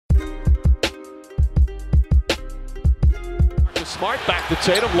Smart back to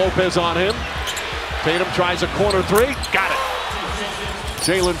Tatum. Lopez on him. Tatum tries a corner three. Got it.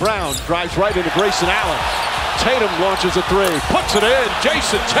 Jaylen Brown drives right into Grayson Allen. Tatum launches a three. Puts it in.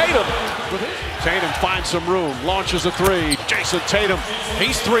 Jayson Tatum. Tatum finds some room. Launches a three. Jayson Tatum.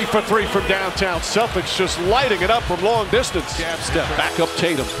 He's 3 for 3 from downtown. Celtics just lighting it up from long distance. Jab step. Back up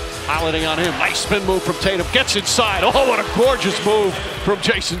Tatum. Piloting on him. Nice spin move from Tatum. Gets inside. Oh, what a gorgeous move from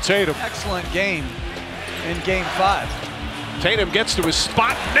Jayson Tatum. Excellent game in Game 5. Tatum gets to his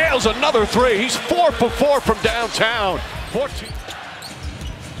spot. Nails another three. He's 4 for 4 from downtown. 14.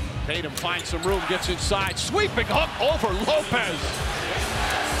 Tatum finds some room. Gets inside. Sweeping hook over Lopez.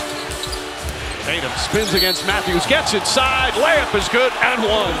 Tatum spins against Matthews. Gets inside. Layup is good. And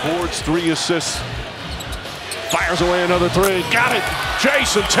one. Boards 3 assists. Fires away another three. Got it.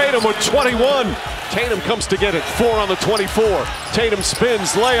 Jayson Tatum with 21. Tatum comes to get it. 4 on the 24. Tatum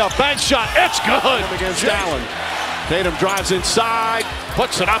spins. Layup. Bank shot. It's good. Against Allen. Tatum drives inside.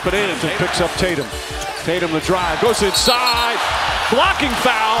 Puts it up and in. And picks up Tatum. Tatum the drive. Goes inside. Blocking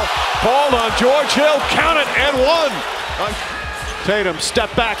foul. Called on George Hill. Count it and one. Tatum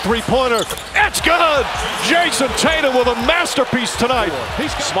step back three-pointer. It's good. Jayson Tatum with a masterpiece tonight.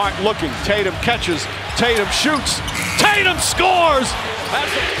 He's smart looking. Tatum catches. Tatum shoots. Tatum scores.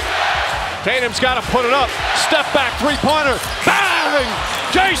 Tatum's got to put it up. Step back three-pointer. Bang!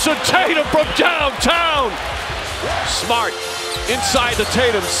 Jayson Tatum from downtown. Smart inside the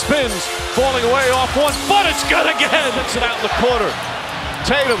Tatum. Spins. Falling away off 1 foot. It's good again. Hits it out in the corner.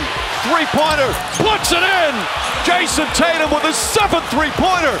 Tatum, three-pointer, puts it in! Jayson Tatum with his 7th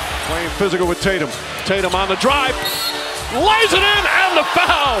three-pointer. Playing physical with Tatum. Tatum on the drive, lays it in, and the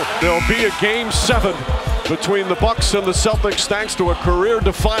foul! There'll be a Game 7 between the Bucks and the Celtics thanks to a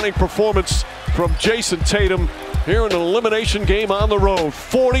career-defining performance from Jayson Tatum here in an elimination game on the road.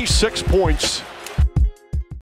 46 points.